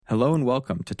Hello and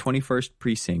welcome to 21st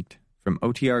Precinct from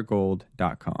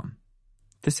OTRGold.com.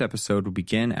 This episode will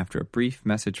begin after a brief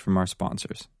message from our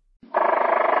sponsors.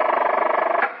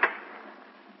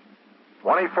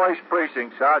 21st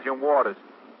Precinct, Sergeant Waters.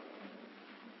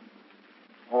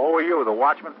 Who are you, the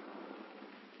watchman?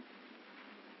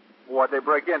 What'd they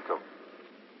break into?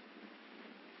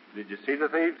 Did you see the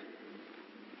thieves?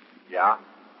 Yeah.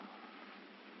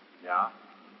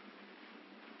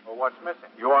 Well, what's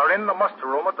missing? You are in the muster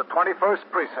room at the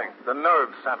 21st Precinct, the nerve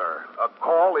center. A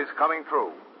call is coming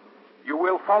through. You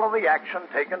will follow the action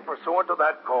taken pursuant to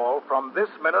that call from this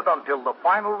minute until the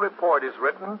final report is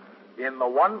written in the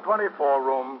 124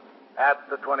 room at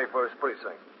the 21st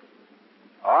Precinct.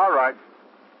 All right.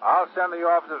 I'll send the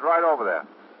officers right over there.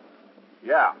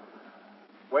 Yeah.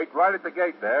 Wait right at the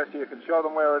gate there so you can show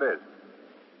them where it is.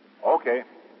 Okay.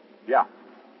 Yeah.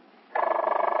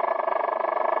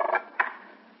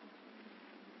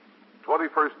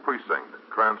 21st Precinct,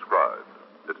 transcribed.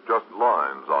 It's just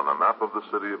lines on a map of the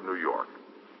city of New York.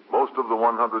 Most of the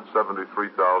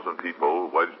 173,000 people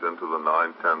wedged into the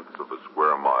 9/10 of a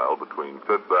square mile between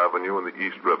Fifth Avenue and the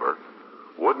East River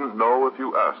wouldn't know if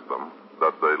you asked them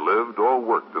that they lived or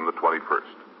worked in the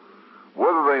 21st.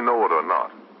 Whether they know it or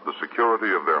not, the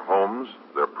security of their homes,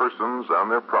 their persons, and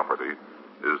their property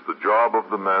is the job of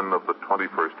the men of the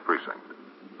 21st Precinct.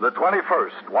 The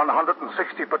 21st,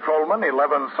 160 patrolmen,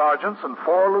 11 sergeants, and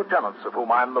 4 lieutenants, of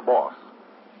whom I'm the boss.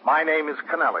 My name is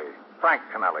Kennelly, Frank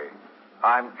Kennelly.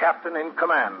 I'm captain in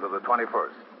command of the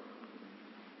 21st.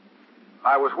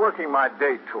 I was working my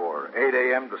day tour, 8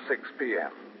 a.m. to 6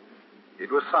 p.m.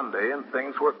 It was Sunday, and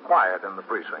things were quiet in the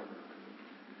precinct.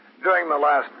 During the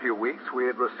last few weeks, we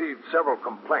had received several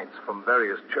complaints from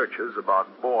various churches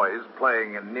about boys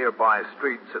playing in nearby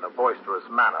streets in a boisterous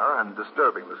manner and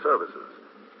disturbing the services.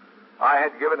 I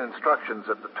had given instructions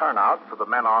at the turnout for the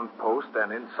men on post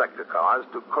and in sector cars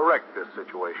to correct this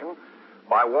situation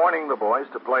by warning the boys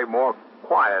to play more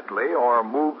quietly or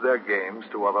move their games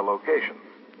to other locations.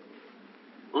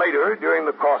 Later, during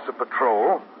the course of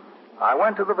patrol, I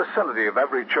went to the vicinity of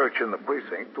every church in the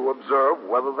precinct to observe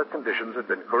whether the conditions had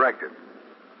been corrected.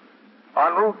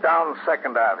 En route down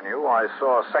 2nd Avenue, I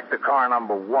saw sector car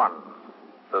number 1,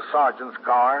 the sergeant's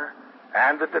car,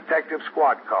 and the detective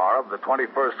squad car of the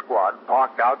 21st Squad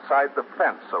parked outside the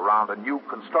fence around a new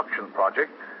construction project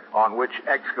on which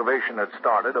excavation had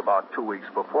started about 2 weeks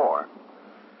before.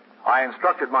 I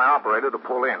instructed my operator to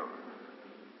pull in.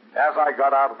 As I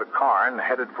got out of the car and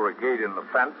headed for a gate in the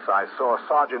fence, I saw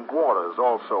Sergeant Waters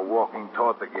also walking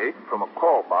toward the gate from a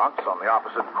call box on the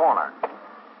opposite corner.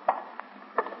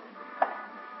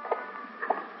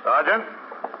 Sergeant?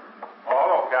 Oh,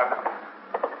 hello, Captain.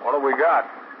 What have we got?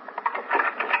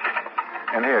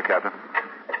 In here, Captain.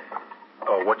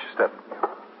 Oh, watch your step.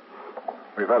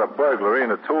 We've had a burglary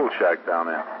in a tool shack down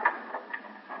there.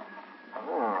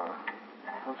 Oh,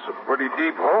 that's a pretty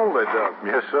deep hole they dug.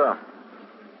 Yes, sir.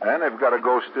 And they've got to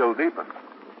go still deeper.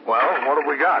 Well, what have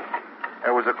we got?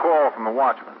 There was a call from the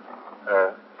watchman.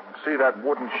 See that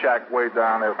wooden shack way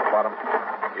down there at the bottom?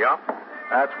 Yeah?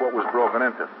 That's what was broken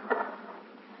into.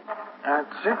 And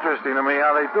it's interesting to me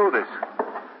how they do this.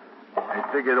 They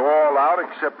dig it all out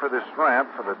except for this ramp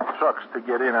for the trucks to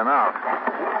get in and out.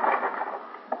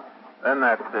 Then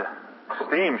that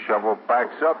steam shovel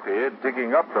backs up here,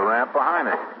 digging up the ramp behind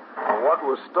it. Well, what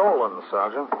was stolen,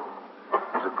 Sergeant?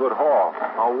 It was a good haul.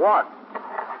 Oh, what?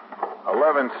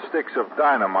 11 sticks of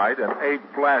dynamite and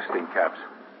 8 blasting caps.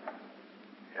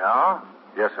 Yeah?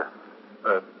 Yes, sir.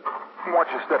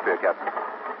 Watch your step here, Captain.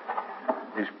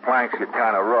 These planks get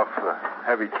kind of rough.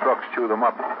 Heavy trucks chew them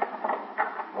up.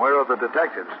 Where are the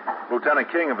detectives? Lieutenant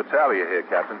King of Italia here,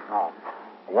 Captain. Oh.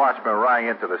 A watchman rang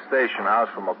into the station house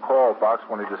from a call box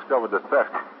when he discovered the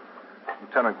theft.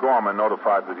 Lieutenant Gorman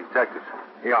notified the detectives.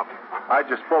 Yeah. I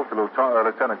just spoke to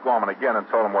Lieutenant Gorman again and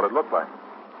told him what it looked like.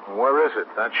 Where is it?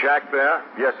 That shack there?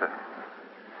 Yes, sir.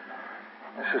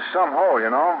 This is some hole, you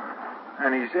know.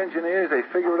 And these engineers, they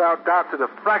figure it out down to the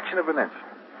fraction of an inch.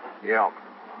 Yeah.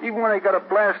 Even when they got to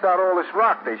blast out all this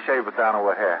rock, they shave it down to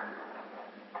a hair.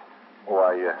 Oh,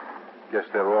 I guess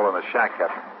they're all in the shack,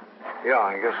 Captain. Yeah,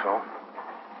 I guess so.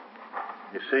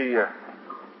 You see,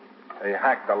 they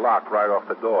hacked the lock right off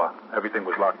the door. Everything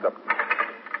was locked up.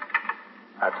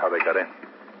 That's how they got in.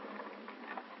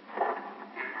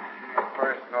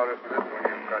 First noticed it when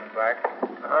you got back?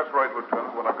 That's right,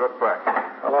 Lieutenant, when I got back.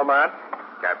 Hello, Matt.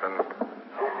 Captain,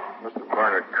 Mr.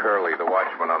 Bernard Curley, the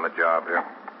watchman on the job here.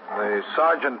 The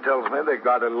sergeant tells me they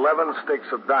got 11 sticks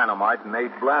of dynamite and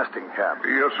 8 blasting caps.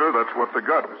 Yes, sir, that's what they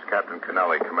got. This is Captain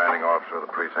Kennelly, commanding officer of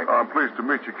the precinct. I'm pleased to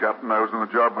meet you, Captain. I was on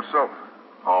the job myself.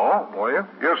 Oh, were you?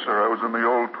 Yes, sir. I was in the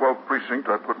old 12th precinct.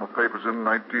 I put my papers in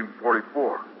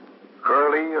 1944.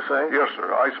 Curly, you say? Yes,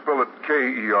 sir. I spell it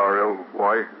Kerly.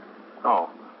 Oh.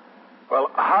 Well,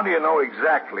 how do you know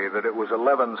exactly that it was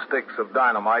 11 sticks of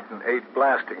dynamite and 8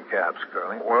 blasting caps,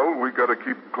 Curly? Well, we got to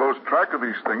keep close track of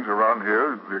these things around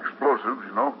here, the explosives,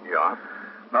 you know. Yeah.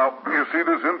 Now, you see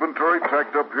this inventory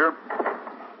tacked up here?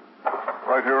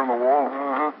 Right here on the wall?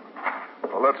 Mm-hmm.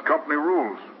 Well, that's company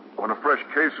rules. When a fresh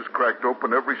case is cracked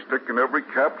open, every stick and every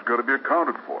cap's got to be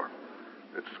accounted for.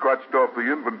 It's scratched off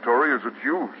the inventory as it's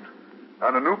used.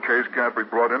 And a new case can't be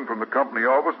brought in from the company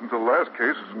office until the last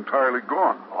case is entirely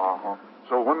gone. Uh-huh.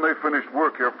 So when they finished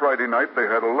work here Friday night, they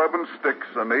had 11 sticks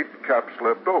and 8 caps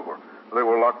left over. They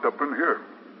were locked up in here.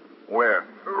 Where?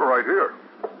 Right here.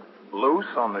 Loose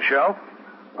on the shelf?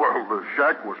 Well, the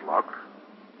shack was locked.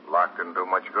 Lock didn't do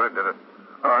much good, did it?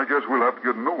 I guess we'll have to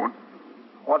get a new one.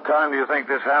 What time do you think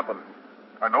this happened?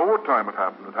 I know what time it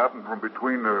happened. It happened from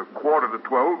between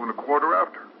 11:45 and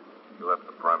 1:15. You left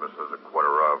the premises at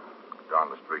 1:15, down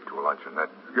the street to a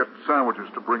luncheonette. Get sandwiches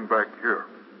to bring back here.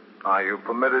 Are you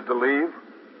permitted to leave?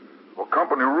 Well,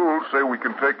 company rules say we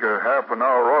can take a half an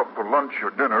hour off for lunch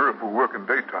or dinner if we're working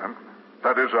daytime.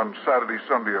 That is on Saturday,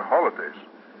 Sunday, or holidays.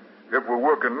 If we're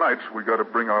working nights, we got to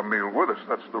bring our meal with us.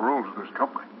 That's the rules of this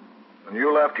company. And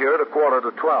you left here at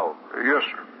 11:45? Yes,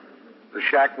 sir. The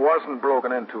shack wasn't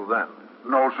broken into then?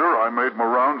 No, sir. I made my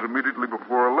rounds immediately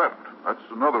before I left. That's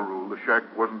another rule. The shack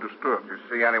wasn't disturbed. Did you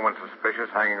see anyone suspicious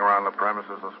hanging around the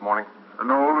premises this morning?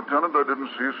 No, Lieutenant, I didn't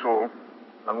see a soul.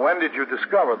 And when did you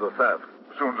discover the theft?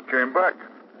 As soon as I came back,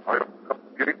 I opened up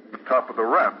the gate at the top of the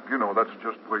ramp. You know, that's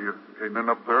just where you came in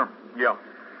up there. Yeah.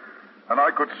 And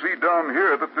I could see down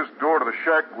here that this door to the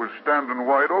shack was standing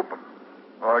wide open.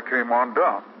 I came on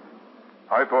down.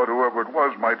 I thought whoever it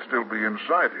was might still be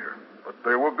inside here, but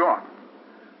they were gone.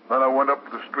 Then I went up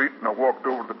to the street and I walked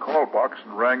over to the call box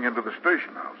and rang into the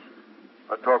station house.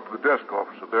 I talked to the desk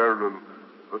officer there,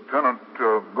 Lieutenant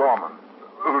Gorman.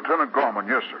 Lieutenant Gorman,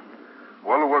 yes, sir.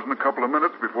 Well, it wasn't a couple of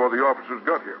minutes before the officers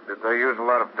got here. Did they use a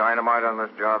lot of dynamite on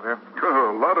this job here?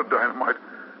 A lot of dynamite.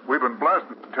 We've been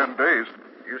blasting for 10 days.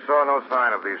 You saw no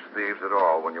sign of these thieves at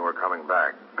all when you were coming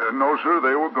back? No, sir,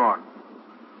 they were gone.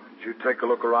 Did you take a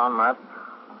look around, Matt?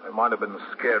 They might have been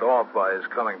scared off by his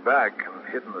coming back and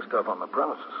hidden the stuff on the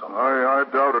premises somewhere. I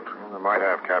doubt it. Well, they might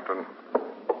have, Captain.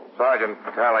 Sergeant,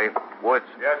 Tally, Woods.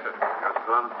 Yes, sir. Yes,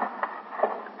 son.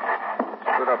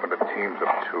 Split up into teams of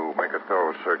 2. Make a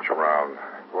thorough search around.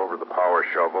 Go over the power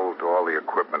shovel, to all the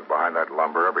equipment behind that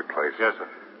lumber, every place. Yes, sir.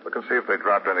 Look and see if they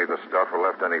dropped any of the stuff or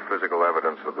left any physical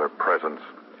evidence of their presence.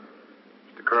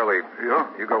 Mr. Curley. Yeah?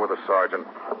 You go with the sergeant.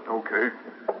 Okay.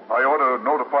 I ought to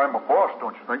notify my boss,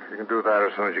 don't you think? You can do that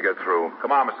as soon as you get through.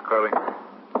 Come on, Mr. Curley.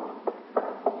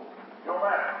 Yo,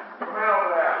 Matt. Come in over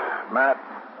there. Matt,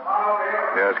 Come on over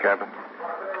here. Yes, Captain?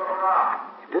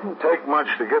 it didn't take much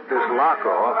to get this lock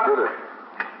off, did it?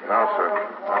 No, sir.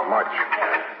 Not much.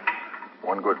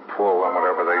 One good pull on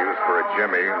whatever they used for a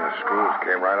jimmy, and the screws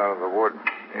came right out of the wood.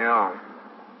 Yeah.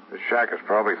 The shack is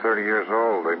probably 30 years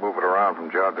old. They move it around from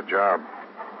job to job.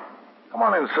 Come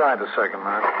on inside a second,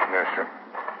 Matt. Yes, sir.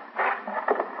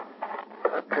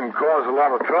 That can cause a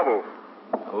lot of trouble.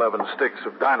 11 sticks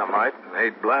of dynamite and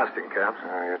 8 blasting caps.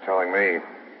 You're telling me.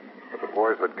 But the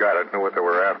boys that got it knew what they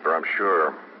were after, I'm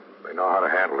sure. They know how to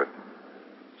handle it.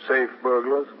 Safe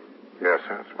burglars? Yes,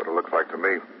 sir. That's what it looks like to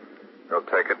me. They'll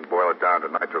take it and boil it down to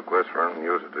nitroglycerin and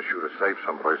use it to shoot a safe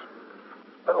someplace.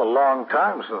 It's been a long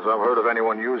time since I've heard of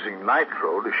anyone using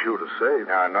nitro to shoot a safe.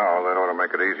 Yeah, I know. That ought to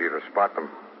make it easier to spot them.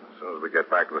 As soon as we get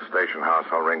back to the station house,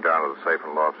 I'll ring down to the safe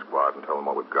and loft squad and tell them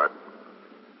what we've got.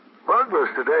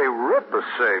 Burglars today rip a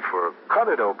safe or cut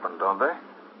it open, don't they?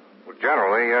 Well,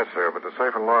 generally, yes, sir. But the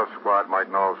safe and loft squad might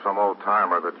know of some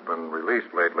old-timer that's been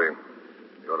released lately.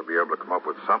 You ought to be able to come up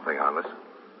with something on this.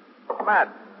 Matt,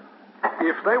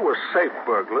 if they were safe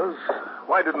burglars,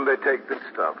 why didn't they take this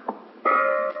stuff?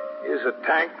 Here's a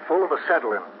tank full of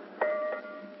acetylene,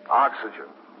 oxygen,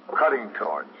 cutting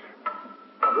torch.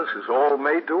 Well, this is all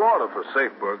made to order for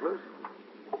safe burglars.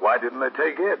 Why didn't they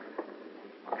take it?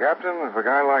 Captain, if a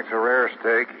guy likes a rare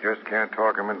steak, you just can't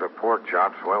talk him into pork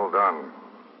chops well done.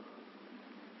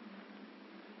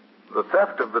 The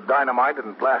theft of the dynamite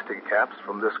and plastic caps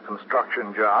from this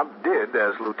construction job did,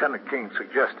 as Lieutenant King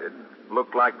suggested,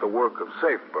 look like the work of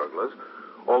safe burglars,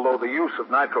 although the use of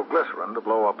nitroglycerin to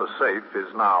blow up a safe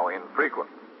is now infrequent.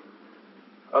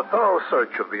 A thorough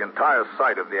search of the entire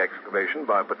site of the excavation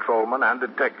by patrolmen and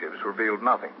detectives revealed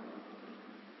nothing.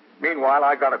 Meanwhile,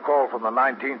 I got a call from the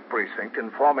 19th Precinct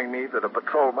informing me that a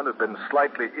patrolman had been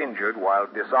slightly injured while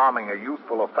disarming a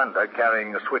youthful offender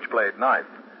carrying a switchblade knife.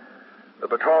 The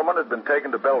patrolman had been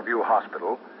taken to Bellevue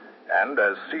Hospital, and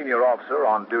as senior officer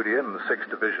on duty in the 6th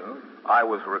Division, I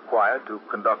was required to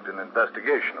conduct an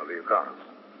investigation of the occurrence.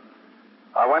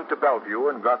 I went to Bellevue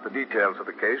and got the details of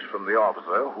the case from the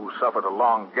officer who suffered a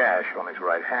long gash on his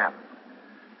right hand.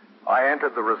 I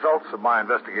entered the results of my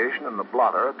investigation in the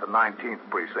blotter at the 19th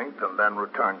Precinct and then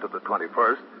returned to the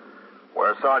 21st,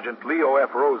 where Sergeant Leo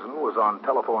F. Rosen was on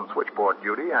telephone switchboard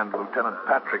duty and Lieutenant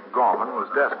Patrick Gorman was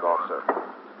desk officer.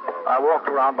 I walked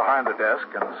around behind the desk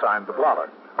and signed the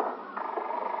blotter.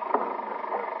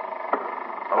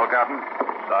 Hello, Captain.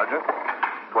 Sergeant?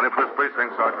 21st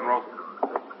Precinct, Sergeant Rosen.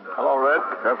 Hello, Red.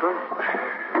 Captain?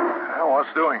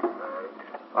 What's doing?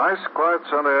 Nice, quiet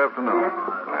Sunday afternoon.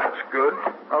 That's good.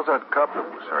 How's that cop that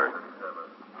was hurt?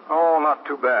 Oh, not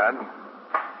too bad.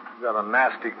 He's got a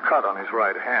nasty cut on his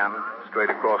right hand, straight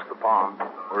across the palm.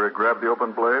 Where he grabbed the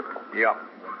open blade? Yep.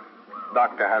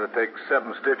 Doctor had to take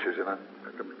 7 stitches in it.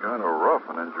 It could be kind of rough,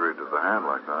 an injury to the hand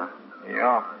like that.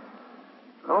 Yeah.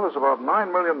 Oh, there's about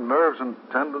 9 million nerves and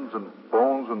tendons and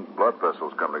bones and blood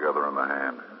vessels come together in the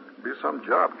hand. It'd be some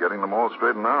job getting them all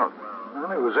straightened out. Well,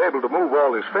 he was able to move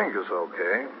all his fingers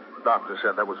okay. The doctor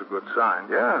said that was a good sign.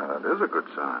 Yeah, that is a good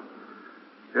sign.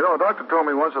 You know, a doctor told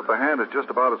me once that the hand is just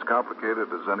about as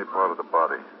complicated as any part of the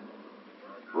body.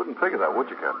 You wouldn't figure that, would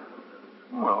you, Captain?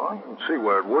 Well, I can see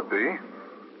where it would be.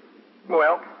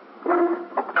 Well,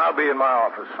 I'll be in my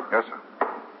office. Yes, sir.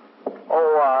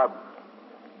 Oh,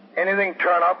 anything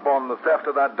turn up on the theft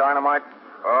of that dynamite?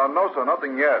 No, sir,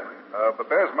 nothing yet. But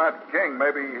there's Matt King.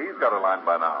 Maybe he's got a line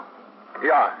by now.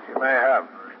 Yeah, he may have.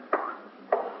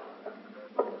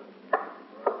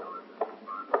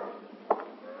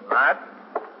 Matt?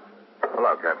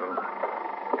 Hello, Captain.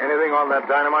 Anything on that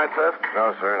dynamite theft?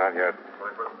 No, sir, not yet.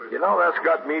 You know, that's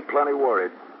got me plenty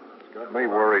worried. It's got me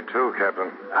worried, too, Captain.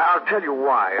 I'll tell you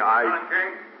why.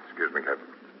 King? Excuse me, Captain.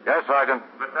 Yes, Sergeant.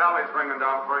 Vitaly's ringing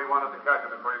down for you. Wanted to catch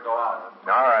it before you go out.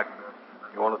 All right.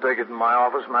 You want to take it in my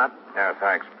office, Matt? Yeah,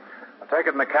 thanks. I'll take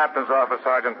it in the captain's office,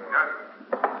 Sergeant. Yes.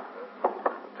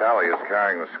 Tally is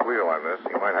carrying the squeal on this.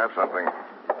 He might have something.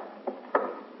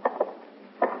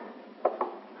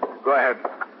 Go ahead.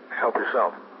 Help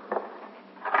yourself.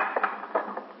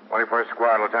 21st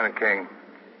Squad, Lieutenant King.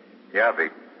 Yeah,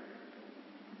 Pete.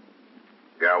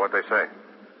 Yeah, what'd they say?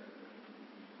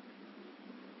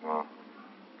 Well,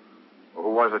 who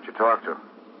was it you talked to?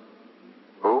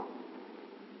 Who?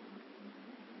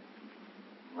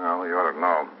 Well, you ought to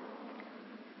know.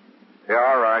 Yeah,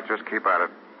 all right, just keep at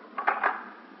it.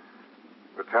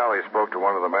 Tally spoke to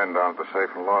one of the men down at the Safe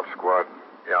and Loft Squad.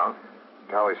 Yeah?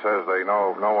 Tally says they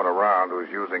know of no one around who's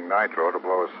using nitro to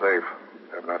blow a safe.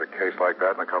 Haven't had a case like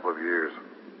that in a couple of years.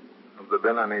 Have there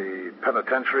been any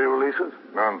penitentiary releases?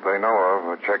 None they know of.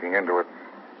 We're checking into it.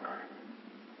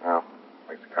 Well,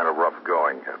 makes it kind of rough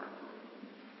going, Captain.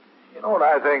 You know what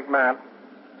I think, Matt?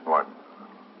 What?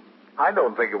 I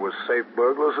don't think it was safe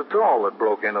burglars at all that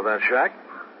broke into that shack.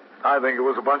 I think it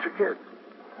was a bunch of kids.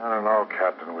 I don't know,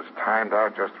 Captain. It was timed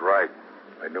out just right.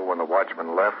 They knew when the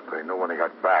watchman left. They knew when he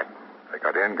got back. They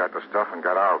got in, got the stuff, and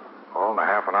got out. All in a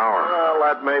half an hour. Well,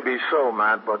 that may be so,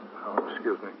 Matt, but... Oh,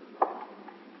 excuse me.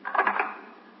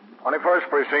 21st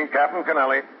Precinct, Captain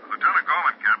Kennelly. Lieutenant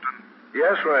Gorman, Captain.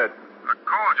 Yes, Red. A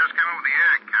call just came over the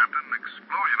air, Captain.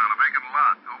 Explosion on a vacant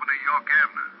lot over near York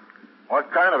Avenue. What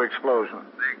kind of explosion?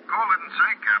 The call didn't say,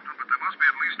 Captain, but there must be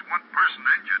at least one person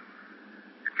injured.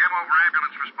 It came over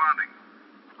ambulance responding.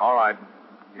 All right.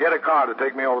 Get a car to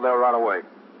take me over there right away.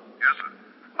 Yes, sir.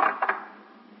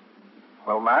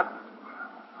 Well, Matt,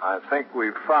 I think we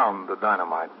found the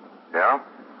dynamite. Yeah?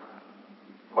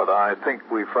 But I think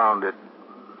we found it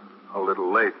a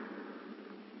little late.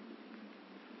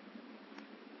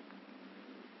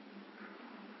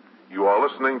 You are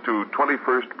listening to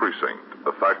 21st Precinct,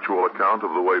 a factual account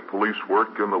of the way police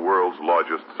work in the world's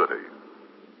largest city.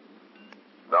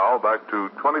 Now back to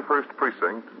 21st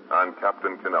Precinct and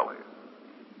Captain Kennelly.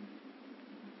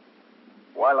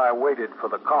 While I waited for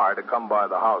the car to come by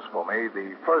the house for me,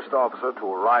 the first officer to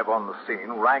arrive on the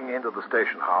scene rang into the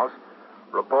station house,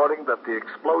 reporting that the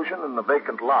explosion in the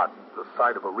vacant lot, the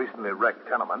site of a recently wrecked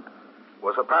tenement,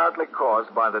 was apparently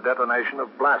caused by the detonation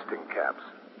of blasting caps.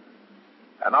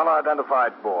 An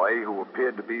unidentified boy who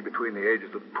appeared to be between the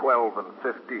ages of 12 and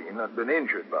 15 had been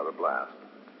injured by the blast.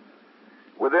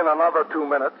 Within another 2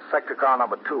 minutes, sector car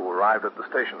number 2 arrived at the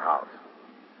station house.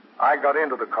 I got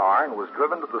into the car and was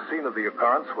driven to the scene of the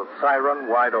occurrence with siren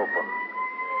wide open.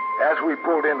 As we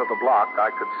pulled into the block, I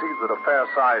could see that a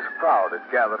fair-sized crowd had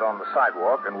gathered on the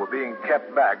sidewalk and were being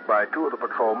kept back by 2 of the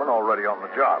patrolmen already on the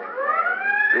job.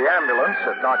 The ambulance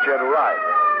had not yet arrived.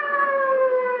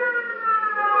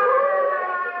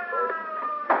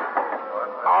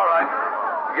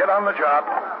 get on the job.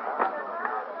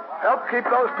 Help keep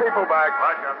those people back.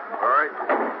 All right.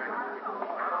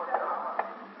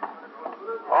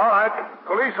 All right.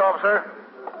 Police officer.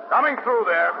 Coming through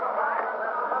there.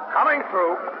 Coming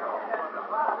through.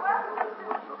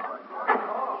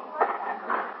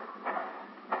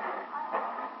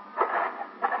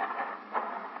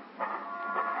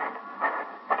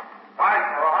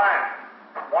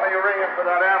 For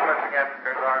that ambulance again,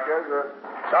 Sergeant.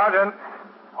 Sergeant.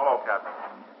 Hello, Captain.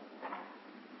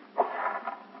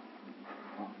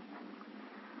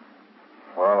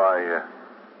 Well, I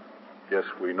guess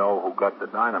we know who got the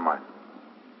dynamite.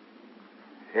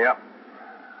 Yeah.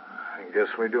 I guess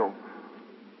we do.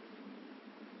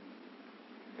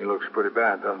 He looks pretty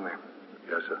bad, doesn't he?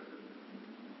 Yes, sir.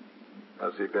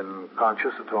 Has he been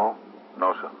conscious at all?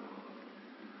 No, sir.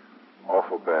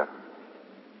 Awful bad.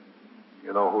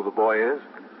 You know who the boy is?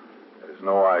 There's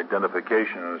no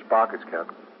identification in his pockets,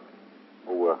 Captain.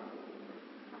 Who,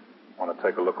 want to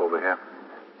take a look over here?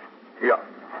 Yeah.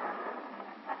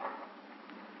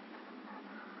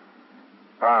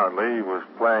 Apparently, he was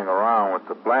playing around with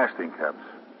the blasting caps.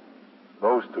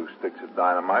 Those two sticks of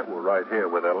dynamite were right here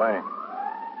where they're laying.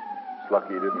 It's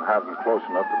lucky he didn't have them close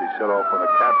enough to be set off when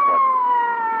the caps went.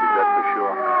 Be dead for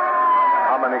sure.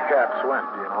 How many caps went,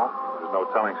 do you know? There's no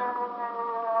telling, sir.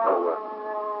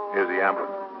 Here's the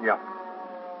ambulance. Yeah.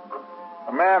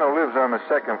 A man who lives on the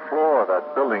second floor of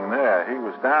that building there, he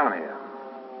was down here.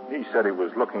 He said he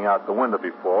was looking out the window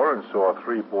before and saw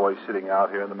 3 boys sitting out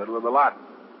here in the middle of the lot.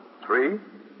 3?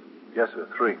 Yes, sir,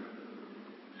 3.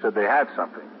 Said they had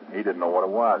something. He didn't know what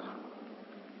it was.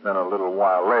 Then a little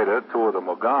while later, 2 of them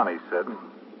were gone, he said, and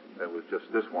there was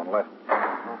just this one left.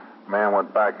 The man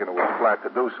went back into his flat to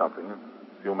do something. A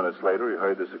few minutes later, he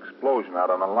heard this explosion out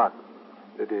on the lot.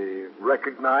 Did he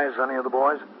recognize any of the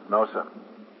boys? No, sir.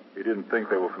 He didn't think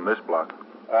they were from this block.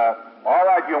 All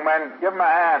right, you men. Give them a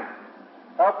hand.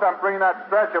 Help them bring that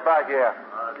stretcher back here.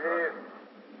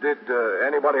 Did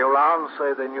anybody around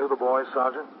say they knew the boys,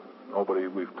 Sergeant? Nobody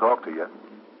we've talked to yet.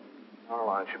 All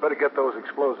right. You better get those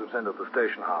explosives into the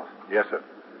station house. Yes, sir.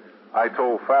 I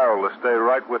told Farrell to stay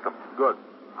right with them. Good.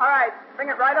 All right. Bring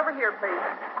it right over here, please.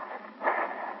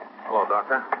 Hello,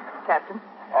 Doctor. Captain.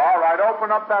 All right,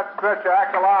 open up that stretcher.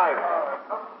 Act alive.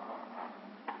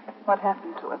 What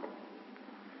happened to him?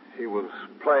 He was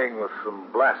playing with some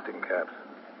blasting caps.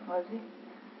 Was he?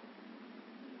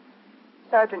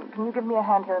 Sergeant, can you give me a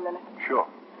hand here a minute? Sure.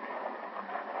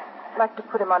 I'd like to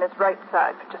put him on his right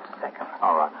side for just a second.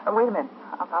 All right. Wait a minute.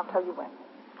 I'll tell you when.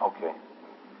 Okay.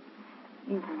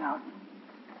 Easy now.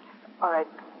 All right.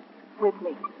 With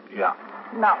me. Yeah.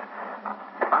 Now.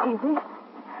 Easy.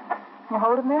 You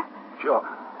hold him there? Sure.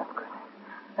 That's good.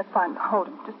 That's fine. Hold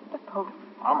him. Just hold him.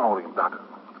 I'm holding him, Doctor.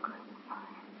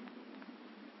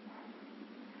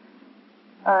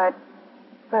 All right.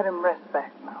 Let him rest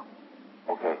back now.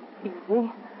 Okay.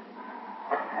 Easy.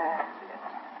 That's it.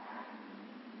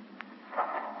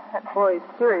 That boy's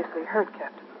seriously hurt,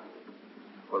 Captain.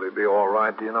 Will he be all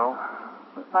right, do you know?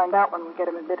 We'll find out when we get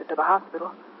him admitted to the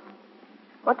hospital.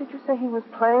 What did you say he was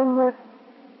playing with?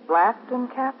 Blasting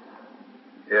caps?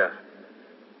 Yes.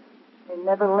 They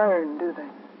never learn, do they?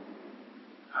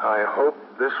 I hope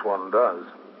this one does.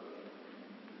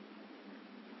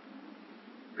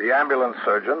 The ambulance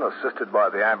surgeon, assisted by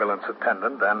the ambulance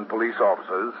attendant and police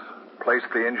officers, placed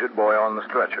the injured boy on the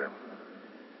stretcher.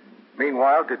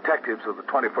 Meanwhile, detectives of the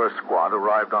 21st Squad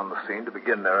arrived on the scene to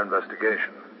begin their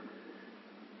investigation.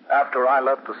 After I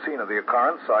left the scene of the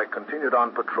occurrence, I continued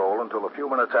on patrol until a few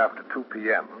minutes after 2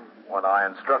 p.m., when I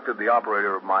instructed the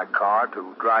operator of my car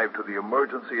to drive to the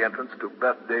emergency entrance to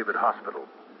Beth David Hospital.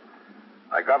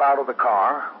 I got out of the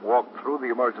car, walked through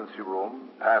the emergency room,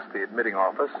 past the admitting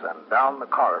office, and down the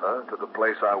corridor to the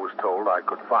place I was told I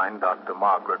could find Dr.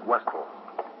 Margaret Westphal.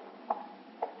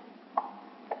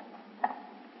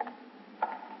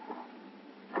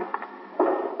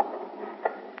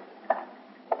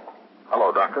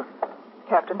 Hello, Doctor.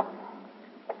 Captain,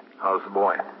 How's the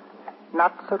boy?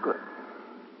 not so good.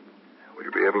 Will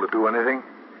you be able to do anything?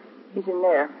 He's in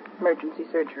there. Emergency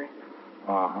surgery.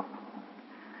 Uh-huh.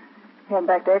 We went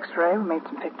back to X-ray. We made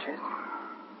some pictures.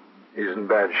 He's in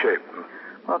bad shape.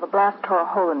 Well, the blast tore a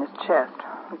hole in his chest.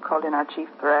 We called in our chief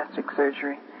thoracic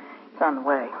surgery. He's on the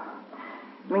way.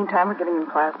 Meantime, we're giving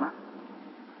him plasma.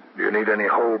 Do you need any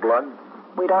whole blood?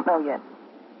 We don't know yet.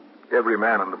 Every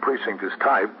man in the precinct is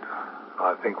typed.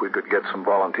 I think we could get some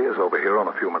volunteers over here on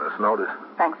a few minutes' notice.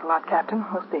 Thanks a lot, Captain.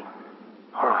 We'll see.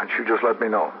 All right, you just let me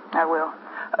know. I will.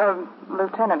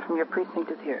 Lieutenant from your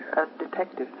precinct is here. A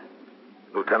detective.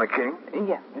 Lieutenant King?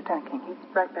 Yes, Lieutenant King. He's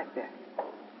right back there.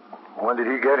 When did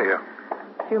he get here?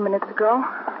 A few minutes ago.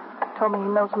 told me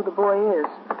he knows who the boy is.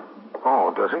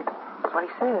 Oh, does he? That's what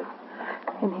he says.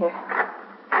 In here.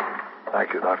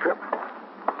 Thank you, Doctor.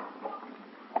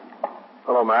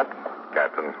 Hello, Matt.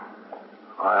 Captain.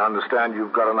 I understand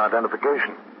you've got an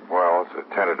identification. Well, it's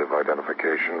a tentative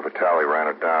identification. Vitale ran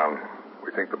it down.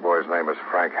 We think the boy's name is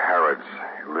Frank Harrods.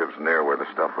 He lives near where the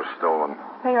stuff was stolen.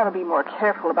 They ought to be more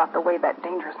careful about the way that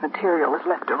dangerous material is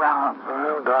left around.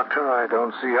 Well, Doctor, I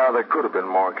don't see how they could have been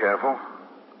more careful.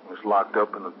 It was locked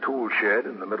up in a tool shed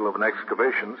in the middle of an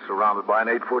excavation surrounded by an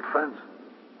 8-foot fence.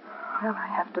 Well, I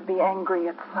have to be angry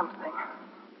at something.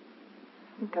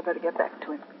 I think I better get back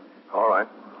to him. All right.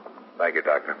 Thank you,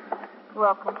 Doctor. You're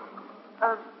welcome.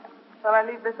 Shall I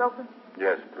leave this open?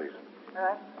 Yes, please. All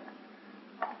right.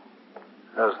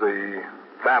 Has the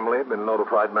family been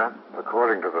notified, Matt?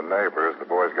 According to the neighbors, the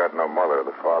boy's got no mother.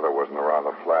 The father wasn't around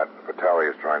the flat. Vitale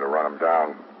is trying to run him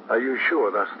down. Are you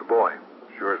sure that's the boy?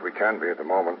 Sure as we can be at the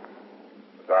moment.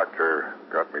 The doctor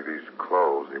got me these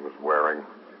clothes he was wearing.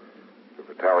 If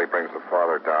Vitale brings the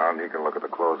father down, he can look at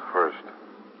the clothes first.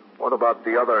 What about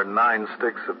the other 9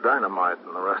 sticks of dynamite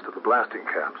and the rest of the blasting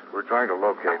caps? We're trying to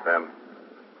locate them.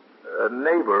 A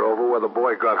neighbor over where the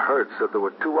boy got hurt said there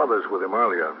were 2 others with him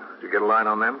earlier. Did you get a line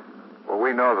on them? Well,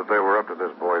 we know that they were up to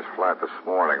this boy's flat this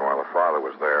morning while the father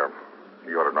was there.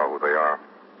 You ought to know who they are.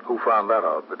 Who found that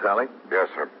out, Vitale? Yes,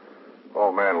 sir.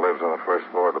 Old man lives on the first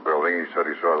floor of the building. He said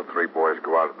he saw the 3 boys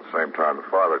go out at the same time the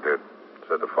father did.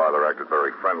 Said the father acted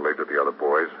very friendly to the other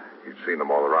boys. He'd seen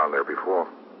them all around there before.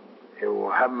 You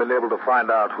haven't been able to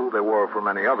find out who they were from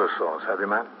any other source, have you,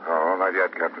 Matt? Oh, not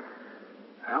yet, Captain.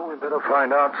 Well, we better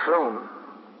find out soon.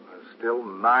 There's still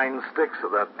 9 sticks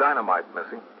of that dynamite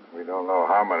missing. We don't know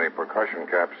how many percussion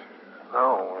caps.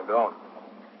 No, we don't.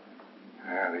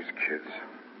 Yeah, these kids.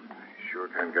 They sure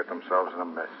can get themselves in a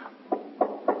mess.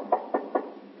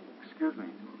 Excuse me,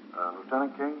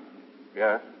 Lieutenant King?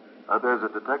 Yes? There's a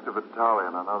detective at Vitale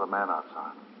and another man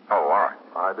outside. Oh, all right.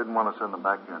 I didn't want to send them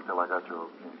back here until I got your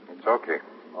okay. It's okay.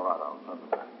 All right, I'll send them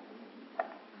back.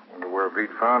 Wonder where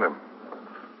Vete found him.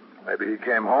 Maybe he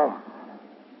came home.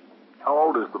 How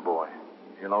old is the boy?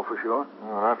 You know for sure?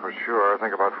 Oh, not for sure. I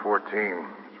think about 14.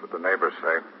 That's what the neighbors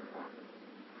say.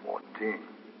 14.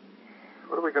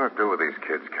 What are we going to do with these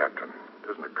kids, Captain?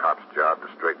 It isn't a cop's job to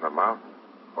straighten them out.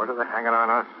 What are they hanging on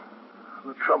us?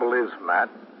 The trouble is, Matt,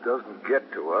 it doesn't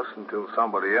get to us until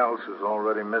somebody else has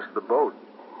already missed the boat.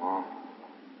 Oh.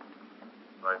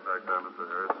 Right back there, Mr.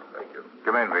 Harris. Thank you.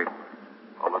 Come in, Vete.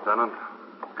 Oh, Lieutenant.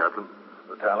 Captain.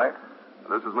 Vitale?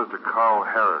 This is Mr. Carl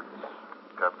Harrods.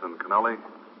 Captain Kennelly.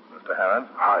 Mr. Harris?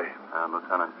 Hi. And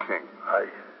Lieutenant King. Hi.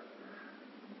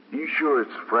 You sure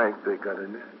it's Frank they got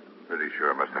in there? Pretty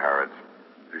sure, Mr. Harrods.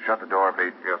 You shut the door,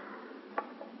 Vete? Yes.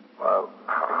 Well,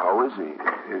 how is he?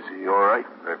 Is he all right?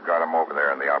 They've got him over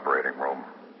there in the operating room.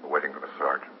 We're waiting for the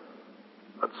sergeant.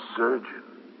 A surgeon?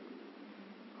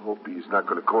 Hope he's not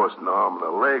going to cost an arm and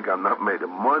a leg. I'm not made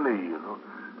of money, you know.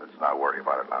 Let's not worry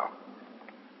about it now.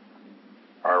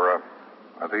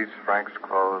 Are these Frank's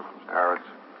clothes, Mr. Harrods?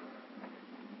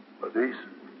 Are these?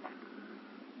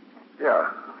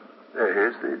 Yeah. They're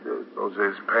his. Those are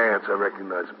his pants. I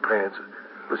recognize the pants.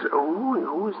 Listen,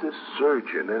 who is this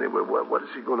surgeon, anyway? What is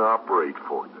he going to operate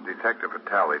for? The detective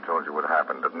Vitale told you what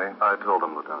happened, didn't he? I told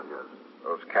him, Lieutenant, yes.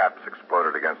 Those caps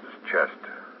exploded against his chest.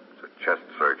 It's a chest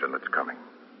surgeon that's coming.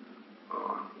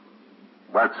 Oh.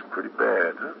 That's pretty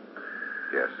bad, huh?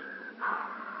 Yes.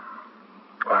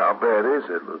 Well, how bad is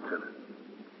it, Lieutenant?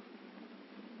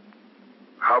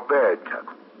 How bad,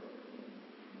 Captain?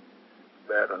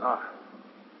 Bad enough.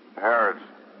 Harrods,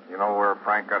 you know where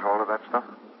Frank got hold of that stuff?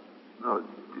 No,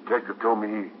 the detective told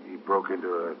me he broke into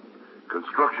a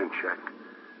construction shack.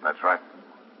 That's right.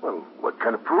 Well, what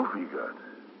kind of proof he got?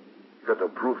 He got no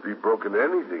proof that he broke into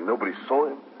anything. Nobody saw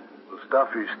him. The stuff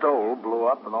he stole blew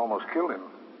up and almost killed him.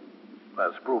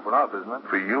 That's proof enough, isn't it?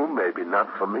 For you, maybe,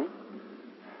 not for me.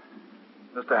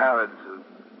 Mr. Harrods,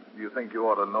 do you think you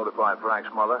ought to notify Frank's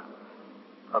mother?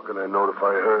 How can I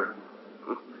notify her?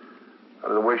 I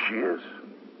don't know where she is.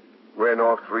 Ran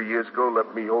off 3 years ago,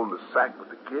 left me holding the sack with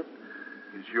the kid.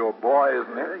 He's your boy,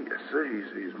 isn't he? Yeah, yes, sir.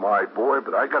 He's my boy,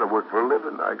 but I got to work for a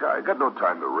living. I got no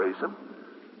time to raise him.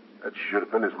 That should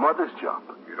have been his mother's job.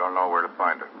 You don't know where to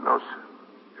find her? No, sir.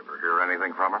 You ever hear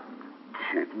anything from her?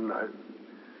 Kidding.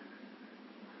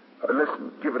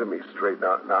 Listen, give it to me straight.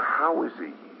 Now, how is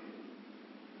he?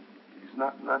 He's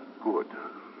not good.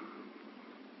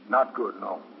 Not good,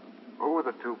 no. Who were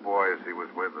the 2 boys he was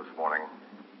with this morning?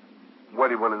 Why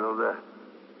do you want to know that?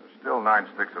 There's still 9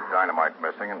 sticks of dynamite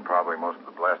missing and probably most of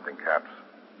the blasting caps.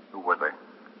 Who were they?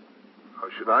 How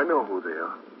should I know who they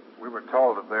are? We were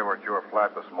told that they were at your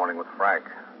flat this morning with Frank.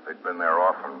 They'd been there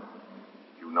often.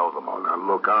 You You know them all. Now,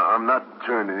 look, I'm not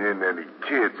turning in any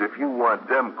kids. If you want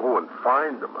them, go and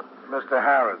find them. Mr.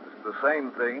 Harrods, the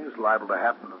same thing is liable to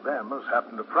happen to them as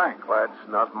happened to Frank. That's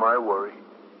not my worry.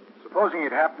 Supposing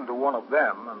it happened to one of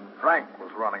them and Frank was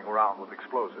running around with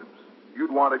explosives,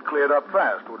 you'd want it cleared up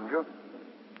fast, wouldn't you?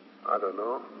 I don't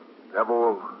know. Have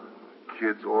all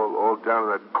kids all down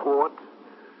in that court?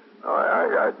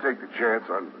 I'd take the chance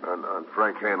on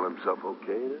Frank handling himself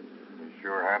okay. He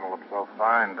sure handled himself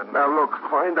fine, didn't he? Now, look,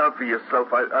 find out for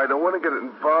yourself. I don't want to get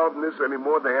involved in this any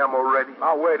more than I am already.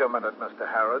 Now, wait a minute, Mr.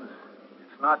 Harrods.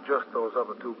 It's not just those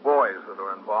other two boys that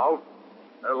are involved.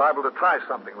 They're liable to try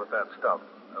something with that stuff.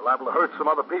 They're liable to hurt some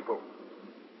other people.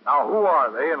 Now, who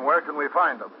are they and where can we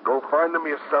find them? Go find them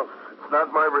yourself. It's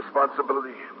not my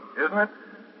responsibility. Isn't it?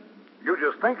 You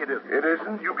just think it is. It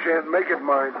isn't. You can't make it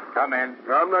mine. Come in.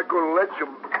 I'm not going to let you.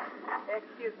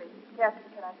 Excuse me. Captain,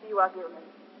 can I see you out here a minute?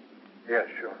 Yeah,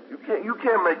 sure. You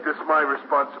can't make this my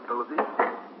responsibility.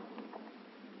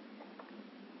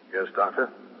 Yes,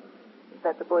 Doctor? Is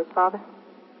that the boy's father?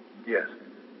 Yes.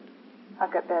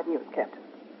 I've got bad news, Captain.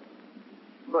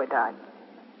 The boy died.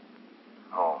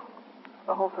 Oh.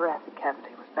 The whole thoracic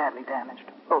cavity was badly damaged.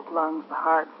 Both lungs, the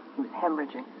heart. He was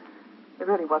hemorrhaging. There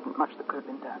really wasn't much that could have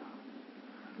been done.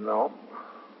 No.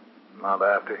 Not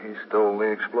after he stole the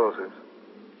explosives.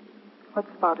 What's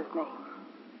the father's name?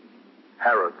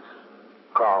 Harrods.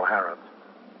 Carl Harrods.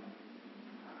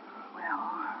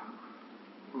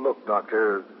 Well... Look,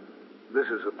 Doctor, this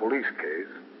is a police case.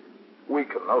 We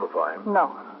can notify him.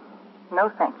 No. No,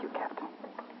 thank you, Captain.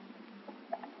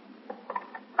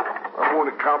 I won't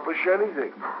accomplish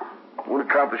anything. I won't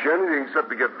accomplish anything except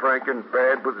to get Frank in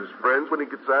bad with his friends when he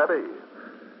gets out of here.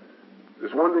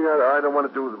 There's one thing I don't want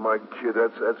to do with my kid.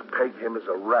 That's peg him as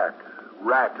a rat.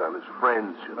 Rat on his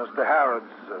friends. You know? Mr. Harrods,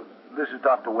 this is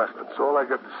Dr. Weston. That's all I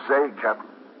got to say, Captain.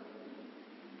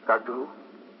 Doctor who?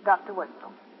 Dr. Weston.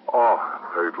 Oh,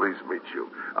 very pleased to meet you.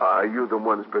 Are you the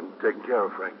one who's been taking care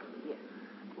of Frank? Yes.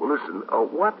 Well, listen,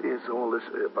 what is all this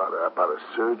about a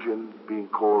surgeon being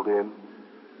called in?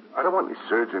 I don't want any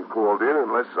surgeon called in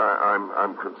unless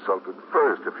I'm consulted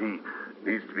first. If he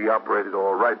needs to be operated,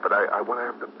 all right, but I want to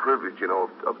have the privilege,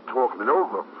 of talking it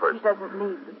over first. He doesn't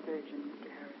need the surgeon, Mr.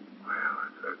 Harris. Well,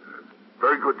 that's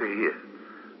very good to hear.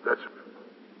 That's...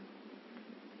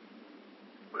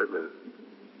 Wait a minute.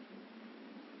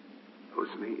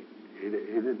 Listen, he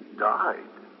didn't die.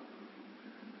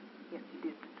 Yes, he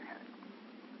did, Mr. Harris.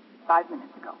 5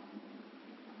 minutes ago.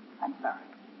 I'm sorry.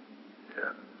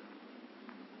 Yeah.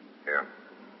 Here.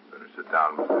 Better sit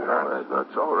down, Mr. Harris.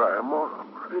 That's all right. I'm all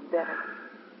right. You'd better.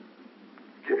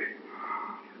 Okay.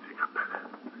 You take a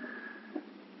minute.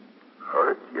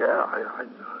 Hurt? Yeah,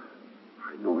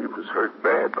 I knew he was hurt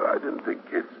bad, but I didn't think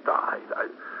kids died.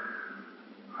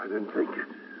 I didn't think it.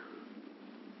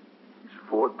 He's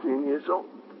 14 years old.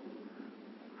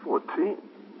 14?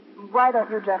 Why don't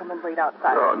you gentlemen wait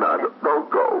outside? No, don't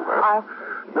go. I'll...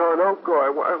 No, don't go. I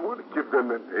want to give them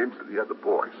the names of the other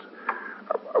boys.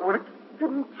 I want to give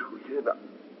them to you.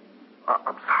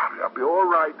 I'm sorry. I'll be all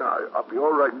right now. I'll be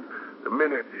all right in a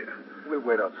minute here. We'll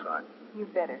wait outside. You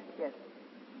better, yes.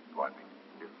 What?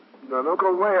 No, don't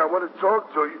go away. I want to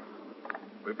talk to you.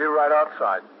 We'll be right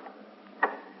outside.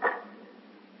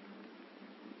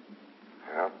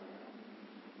 Yeah.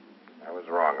 I was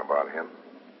wrong about him.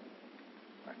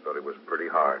 I thought he was pretty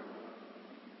hard.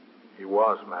 He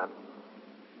was, man.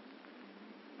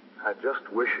 I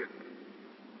just wish it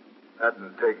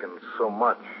hadn't taken so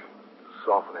much to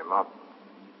soften him up.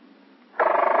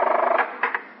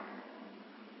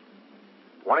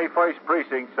 21st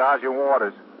Precinct, Sergeant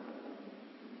Waters.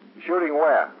 Shooting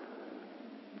where?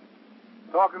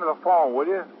 Talking to the phone, will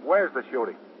you? Where's the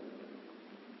shooting?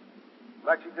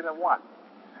 Lexington and what?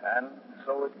 And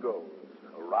so it goes.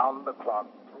 Around the clock,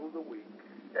 through the week,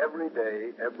 every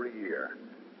day, every year.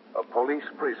 A police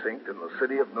precinct in the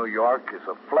city of New York is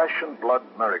a flesh and blood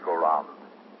merry-go-round.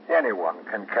 Anyone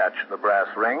can catch the brass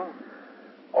ring,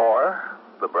 or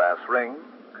the brass ring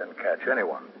can catch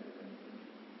anyone.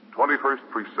 21st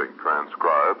Precinct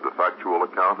transcribed, the factual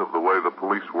account of the way the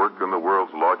police work in the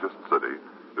world's largest city,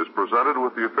 is presented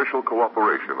with the official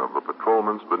cooperation of the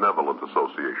Patrolmen's Benevolent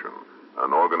Association,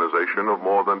 an organization of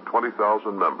more than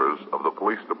 20,000 members of the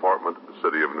Police Department,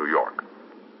 City of New York.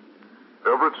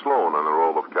 Everett Sloan in the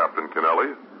role of Captain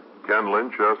Kennelly, Ken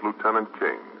Lynch as Lieutenant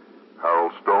King,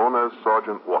 Harold Stone as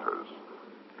Sergeant Waters.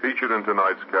 Featured in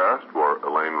tonight's cast were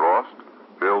Elaine Rost,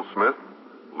 Bill Smith,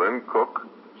 Lynn Cook,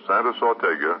 Sandus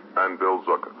Ortega, and Bill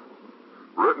Zucker.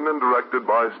 Written and directed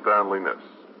by Stanley Niss.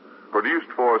 Produced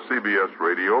for CBS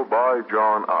Radio by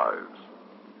John Ives.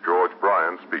 George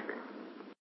Bryan speaking.